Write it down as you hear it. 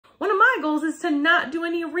goals is to not do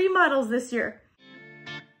any remodels this year.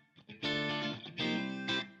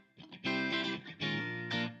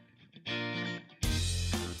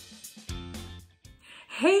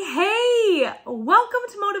 Hey, welcome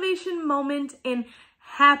to Motivation Moment and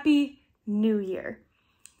Happy New Year.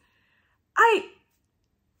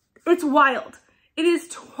 It's wild. It is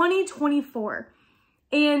 2024,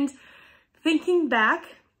 and thinking back,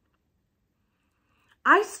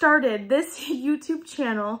 I started this YouTube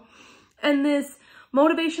channel and this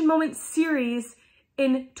Motivation Moment series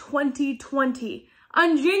in 2020,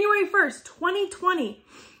 on January 1st, 2020,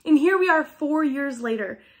 and here we are 4 years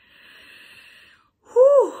later.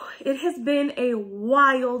 Whew, it has been a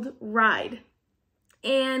wild ride.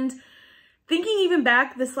 And thinking even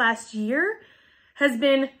back this last year has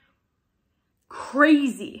been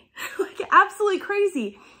crazy, like absolutely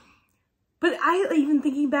crazy. But even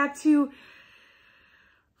thinking back to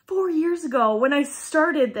 4 years ago when I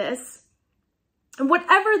started this, and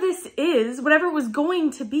whatever this is, whatever it was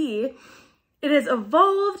going to be, it has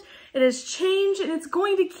evolved, it has changed, and it's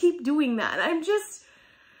going to keep doing that. And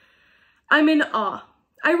I'm in awe.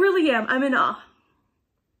 I really am. I'm in awe.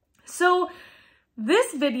 So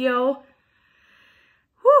this video,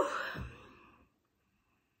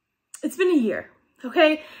 it's been a year,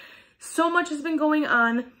 okay? So much has been going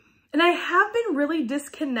on, and I have been really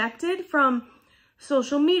disconnected from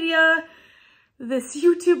social media, this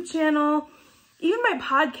YouTube channel, even my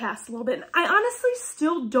podcast a little bit. And I honestly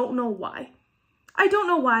still don't know why. I don't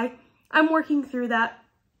know why. I'm working through that.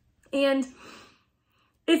 And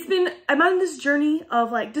I'm on this journey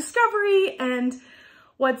of like discovery and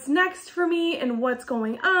what's next for me and what's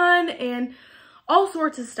going on and all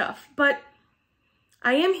sorts of stuff. But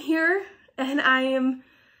I am here and I am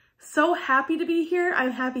so happy to be here.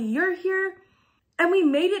 I'm happy you're here. And we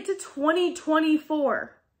made it to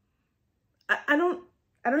 2024. I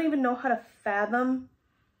don't even know how to fathom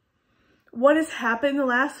what has happened the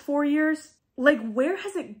last 4 years. Like, where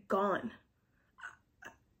has it gone?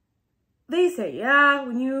 They say, yeah,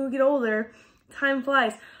 when you get older, time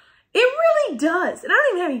flies. It really does. And I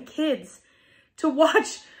don't even have any kids to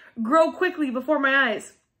watch grow quickly before my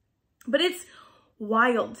eyes. But it's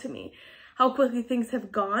wild to me how quickly things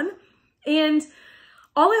have gone. And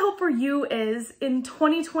all I hope for you is in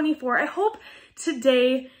 2024, I hope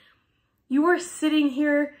today you are sitting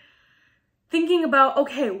here thinking about,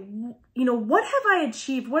 okay, what have I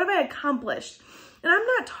achieved? What have I accomplished? And I'm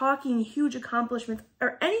not talking huge accomplishments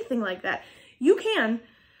or anything like that. You can.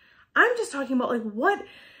 I'm just talking about like what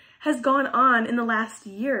has gone on in the last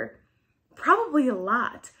year. Probably a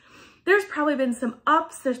lot. There's probably been some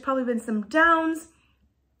ups. There's probably been some downs.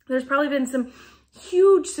 There's probably been some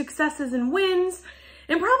huge successes and wins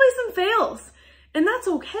and probably some fails. And that's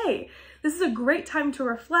okay. This is a great time to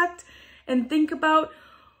reflect and think about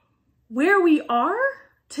where we are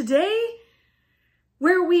today,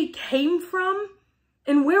 where we came from,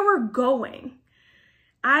 and where we're going.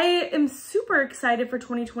 I am super excited for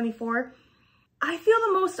 2024. I feel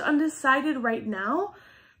the most undecided right now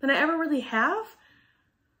than I ever really have,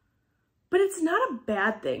 but it's not a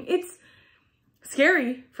bad thing. It's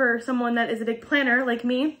scary for someone that is a big planner like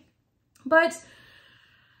me, but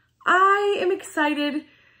I am excited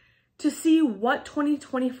to see what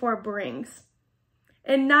 2024 brings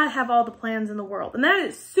and not have all the plans in the world. And that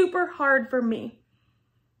is super hard for me.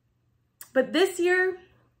 But this year,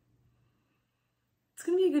 it's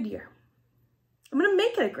going to be a good year. I'm going to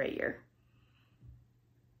make it a great year.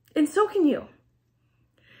 And so can you.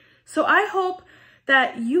 So I hope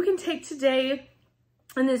that you can take today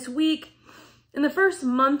and this week and the first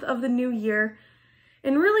month of the new year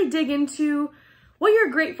and really dig into what you're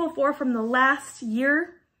grateful for from the last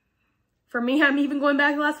year. For me, I'm even going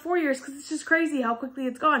back the last 4 years because it's just crazy how quickly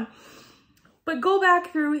it's gone. But go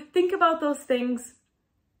back through, think about those things.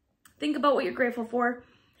 Think about what you're grateful for.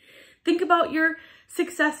 Think about your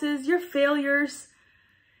successes, your failures,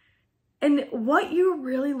 and what you're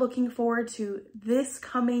really looking forward to this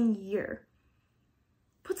coming year.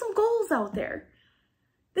 Put some goals out there.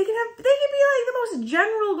 They can be like the most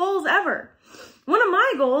general goals ever. One of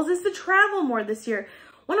my goals is to travel more this year.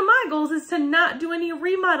 One of my goals is to not do any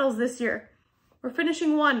remodels this year. We're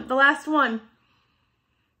finishing the last one.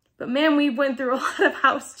 But man, we went through a lot of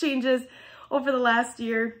house changes over the last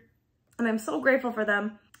year. And I'm so grateful for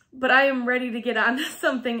them. But I am ready to get on to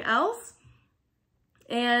something else.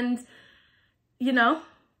 And,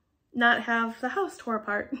 not have the house tore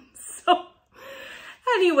apart. So,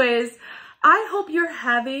 anyways, I hope you're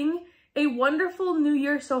having a wonderful new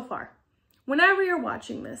year so far, whenever you're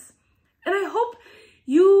watching this. And I hope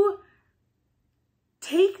you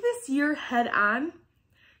take this year head on,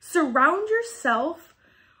 surround yourself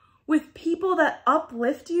with people that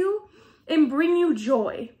uplift you and bring you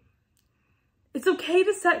joy. It's okay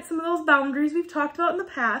to set some of those boundaries we've talked about in the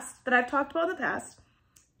past, that I've talked about in the past.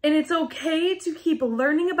 And it's okay to keep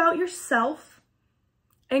learning about yourself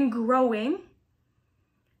and growing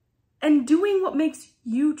and doing what makes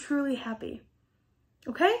you truly happy.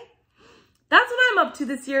 Okay? That's what I'm up to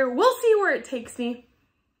this year. We'll see where it takes me.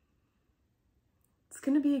 It's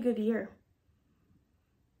going to be a good year.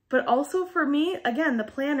 But also for me, again, the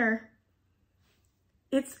planner,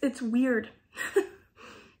 it's weird to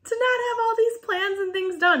not have all these plans and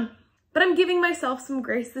things done. But I'm giving myself some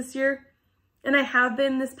grace this year. And I have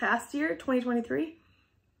been this past year, 2023.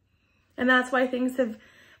 And that's why things have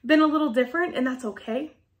been a little different, and that's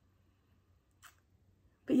okay.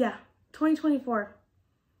 But yeah, 2024,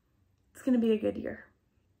 it's going to be a good year.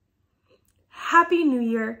 Happy New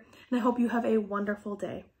Year, and I hope you have a wonderful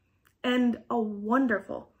day and a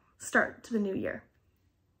wonderful start to the new year.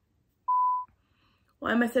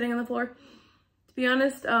 Why am I sitting on the floor? To be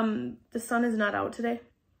honest, the sun is not out today.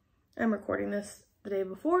 I'm recording this the day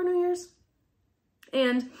before New Year's.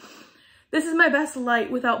 And this is my best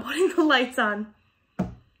light without putting the lights on.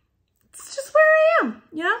 It's just where I am,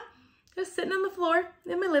 you know? Just sitting on the floor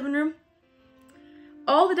in my living room.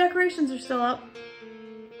 All the decorations are still up.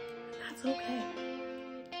 That's okay.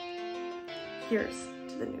 Here's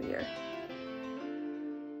to the new year.